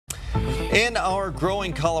In our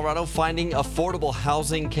growing Colorado, finding affordable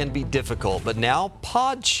housing can be difficult, but now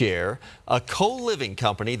Podshare, a co-living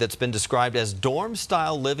company that's been described as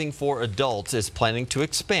dorm-style living for adults, is planning to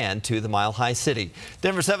expand to the Mile High City.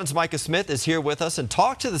 Denver 7's Micah Smith is here with us and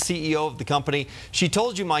talked to the CEO of the company. She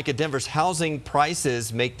told you, Micah, Denver's housing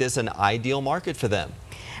prices make this an ideal market for them.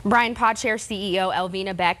 Brian, Podshare CEO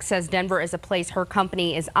Elvina Beck says Denver is a place her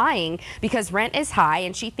company is eyeing because rent is high,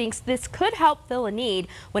 and she thinks this could help fill a need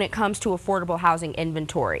when it comes to affordable housing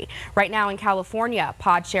inventory. Right now in California,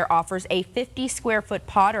 Podshare offers a 50-square-foot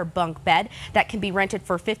pod or bunk bed that can be rented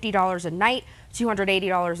for $50 a night,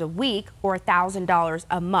 $280 a week, or $1,000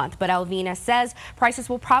 a month. But Elvina says prices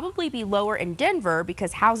will probably be lower in Denver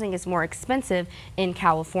because housing is more expensive in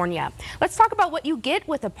California. Let's talk about what you get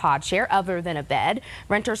with a Podshare other than a bed.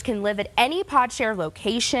 Renters can live at any Podshare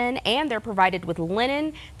location, and they're provided with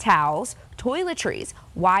linen, towels, toiletries,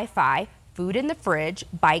 Wi-Fi, food in the fridge,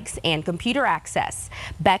 bikes, and computer access.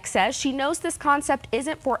 Beck says she knows this concept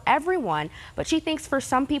isn't for everyone, but she thinks for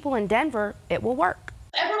some people in Denver, it will work.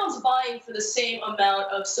 Everyone's buying for the same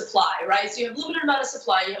amount of supply, right? So you have a limited amount of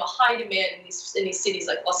supply, you have a high demand in these cities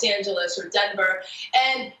like Los Angeles or Denver.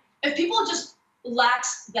 And if people just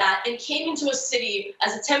laxed that and came into a city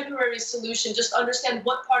as a temporary solution, just understand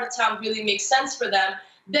what part of town really makes sense for them,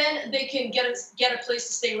 then they can get a place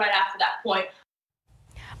to stay right after that point.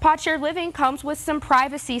 Podshare living comes with some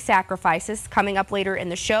privacy sacrifices. Coming up later in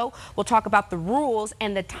the show, we'll talk about the rules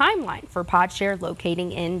and the timeline for Podshare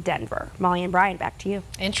locating in Denver. Molly and Brian, back to you.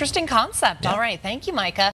 Interesting concept. Yeah. All right. Thank you, Micah.